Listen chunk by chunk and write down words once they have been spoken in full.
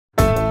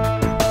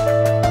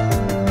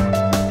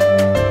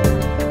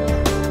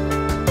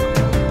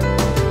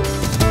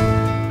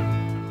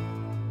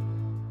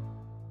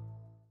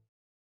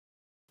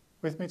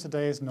With me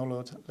today is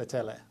Nolo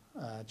Letele,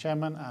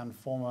 Chairman and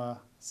former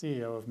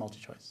CEO of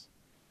MultiChoice.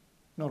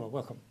 Nolo,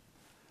 welcome.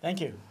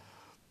 Thank you.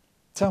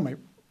 Tell me,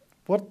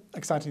 what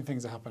exciting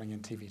things are happening in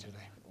TV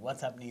today?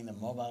 What's happening in the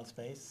mobile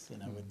space,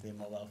 with the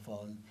mobile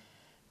phone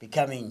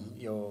becoming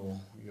your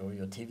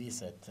TV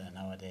set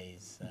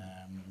nowadays.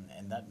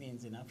 And that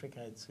means in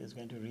Africa it's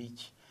going to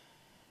reach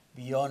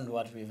beyond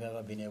what we've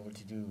ever been able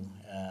to do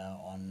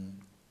on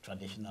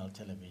traditional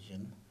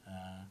television.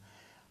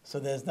 So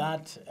there's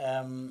that.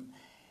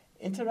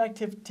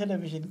 Interactive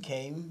television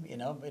came,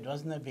 it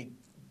wasn't a big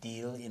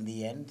deal in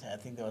the end. I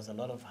think there was a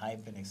lot of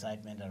hype and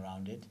excitement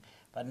around it.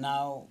 But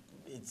now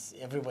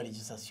everybody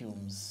just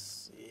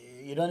assumes.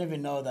 You don't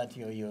even know that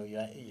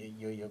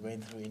you're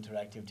going through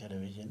interactive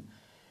television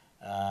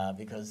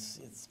because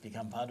it's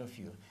become part of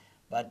you.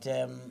 But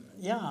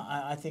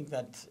I think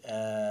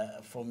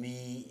that for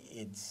me,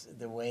 it's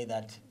the way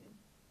that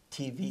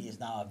TV is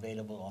now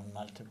available on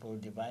multiple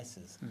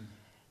devices.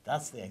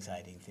 That's the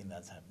exciting thing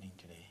that's happening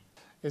today.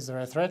 Is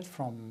there a threat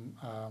from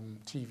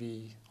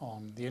TV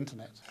on the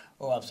internet?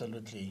 Oh,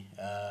 absolutely.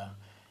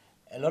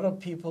 A lot of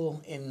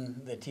people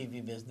in the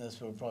TV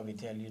business will probably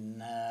tell you,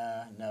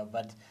 no.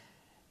 But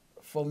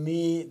for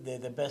me,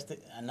 the best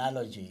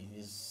analogy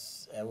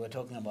is, we were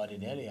talking about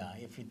it earlier,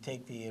 if you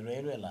take the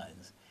railway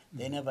lines,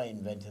 they never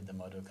invented the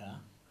motor car.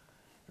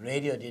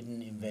 Radio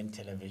didn't invent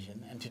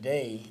television. And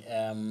today,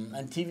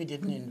 and TV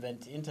didn't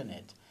invent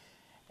internet.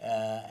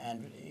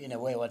 And in a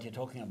way, what you're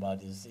talking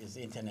about is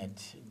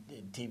internet,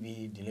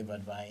 TV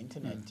delivered via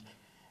internet.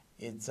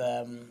 It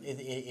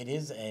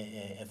is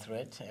a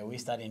threat. We're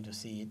starting to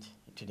see it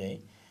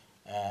today.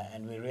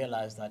 And we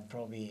realize that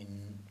probably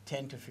in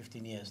 10 to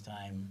 15 years'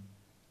 time,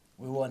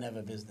 we won't have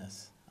a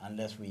business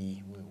unless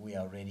we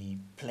are already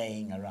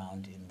playing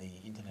around in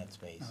the internet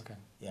space. Okay.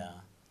 Yeah.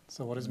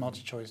 So what is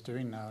MultiChoice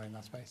doing now in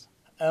that space?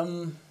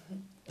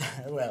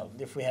 Well,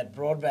 if we had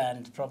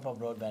broadband, proper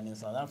broadband in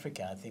South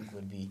Africa, I think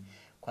would be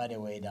quite a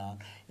way down.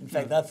 In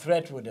fact, that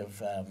threat would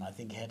have, I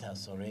think, hit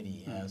us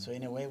already. So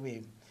in a way,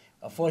 we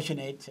are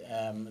fortunate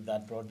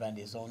that broadband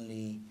is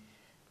only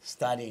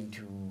starting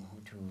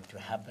to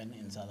happen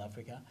in South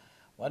Africa.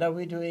 What are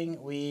we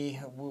doing? We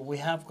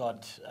have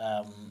got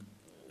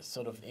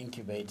sort of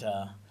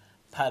incubator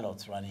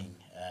pilots running,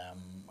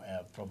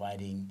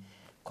 providing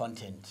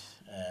content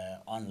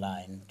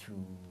online to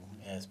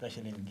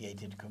especially in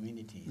gated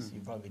communities. You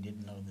probably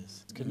didn't know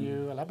this. Can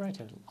you elaborate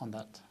on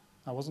that?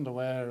 I wasn't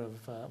aware of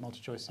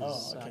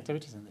MultiChoice's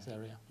activities in this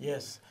area.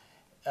 Yes.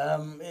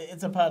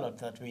 It's a pilot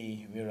that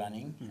we're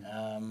running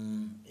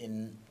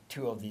in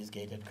 2 of these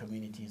gated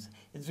communities.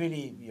 It's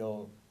really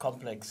your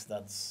complex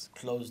that's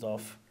closed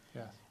off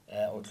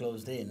or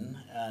closed in,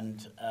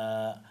 and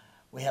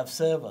we have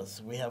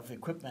servers. We have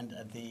equipment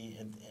at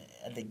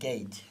the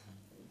gate.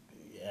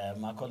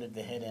 I call it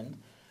the head end.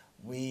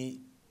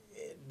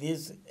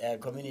 These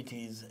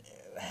communities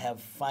have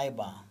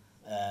fiber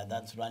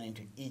that's run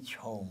into each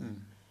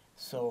home.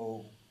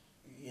 So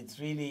it's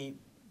really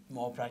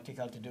more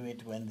practical to do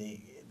it when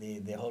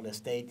the whole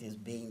estate is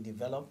being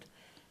developed,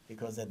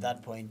 because at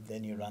that point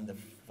then you run the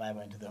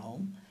fiber into the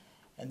home.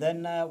 And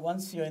then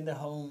once you're in the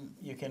home,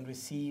 you can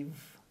receive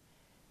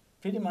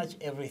pretty much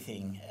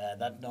everything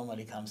that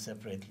normally comes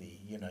separately.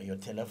 Your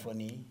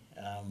telephony,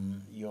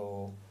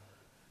 your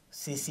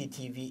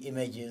CCTV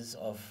images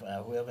of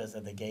whoever's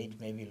at the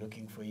gate maybe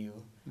looking for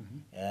you.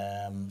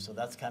 So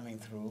that's coming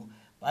through.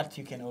 But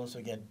you can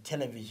also get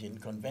television,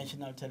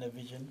 conventional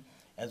television,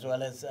 as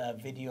well as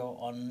video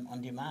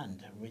on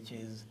demand, which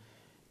is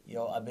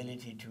your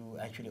ability to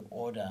actually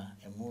order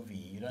a movie.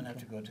 You don't have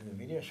to go to the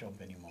video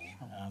shop anymore.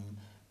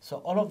 So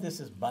all of this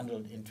is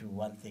bundled into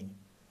one thing,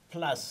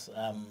 plus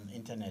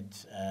internet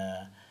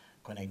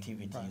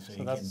connectivity. Right. So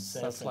you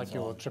that's like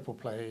your triple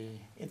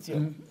play. It's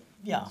your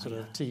sort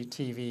of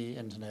TV,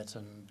 internet,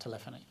 and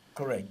telephony.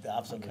 Correct,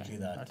 absolutely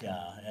that. Okay.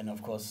 Yeah, and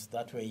of course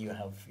that way you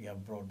have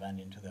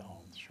broadband into the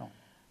home. Sure.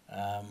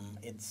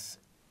 It's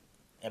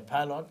a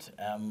pilot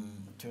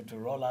to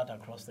roll out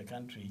across the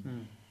country.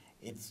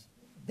 It's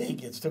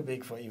big. It's too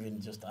big for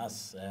even just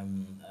us.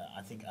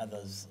 I think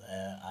others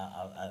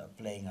are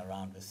playing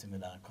around with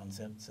similar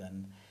concepts,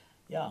 and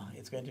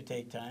it's going to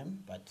take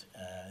time, but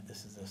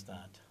this is the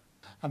start.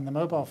 And the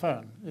mobile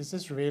phone, is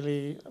this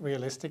really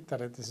realistic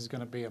that this is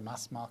going to be a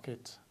mass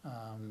market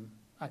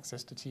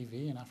access to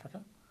TV in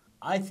Africa?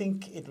 I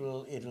think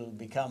it'll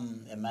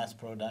become a mass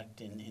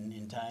product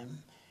in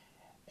time.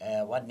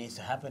 What needs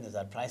to happen is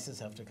that prices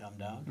have to come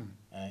down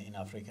in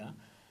Africa,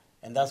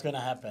 and that's going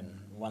to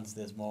happen once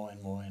there's more and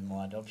more and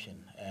more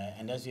adoption.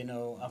 And as you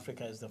know,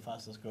 Africa is the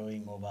fastest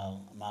growing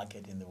mobile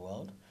market in the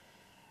world,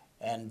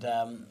 and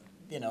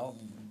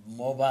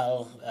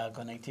mobile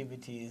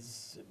connectivity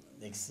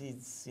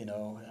exceeds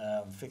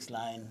fixed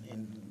line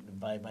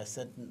by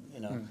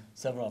certain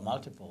several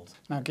multiples.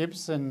 Now,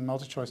 GIBS and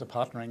MultiChoice are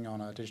partnering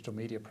on a digital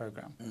media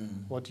program.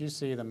 What do you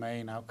see the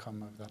main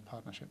outcome of that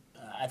partnership?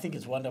 I think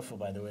it's wonderful,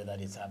 by the way, that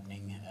it's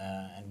happening,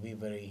 and we're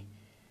very,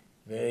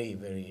 very,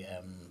 very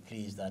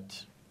pleased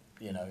that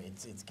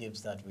it's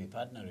GIBS that we're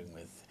partnering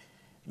with.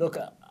 Look,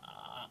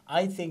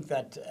 I think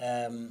that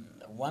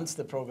once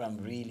the program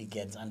really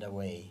gets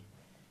underway,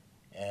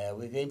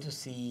 we're going to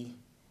see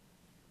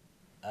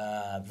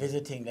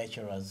visiting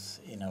lecturers.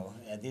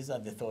 These are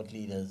the thought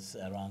leaders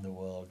around the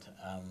world,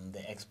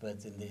 the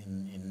experts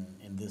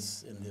in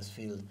this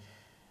field,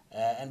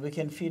 and we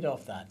can feed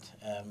off that.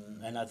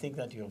 And I think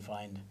that you'll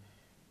find,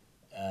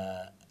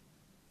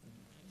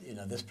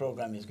 this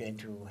program is going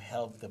to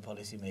help the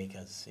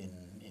policymakers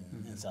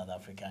in South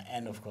Africa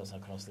and, of course,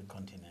 across the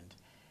continent.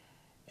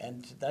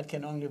 And that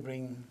can only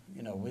bring,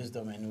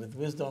 wisdom, and with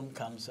wisdom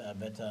comes a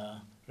better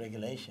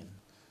regulation.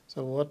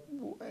 So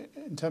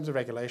in terms of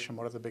regulation,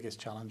 what are the biggest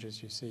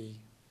challenges you see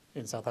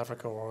in South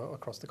Africa or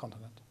across the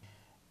continent?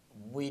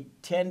 We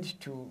tend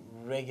to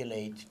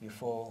regulate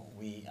before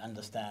we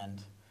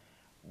understand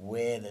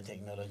where the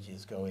technology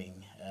is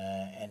going.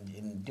 And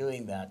in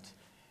doing that,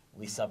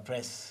 we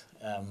suppress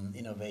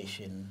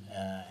innovation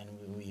and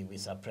we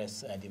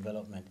suppress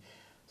development.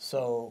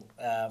 So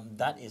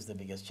that is the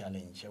biggest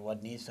challenge.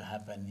 What needs to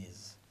happen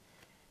is,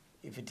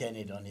 if you turn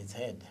it on its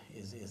head,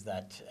 is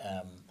that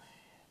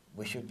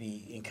we should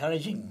be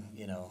encouraging,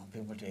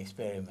 people to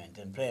experiment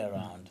and play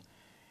around,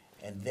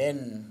 and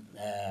then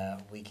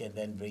we can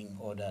then bring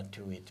order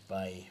to it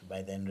by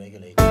then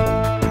regulating.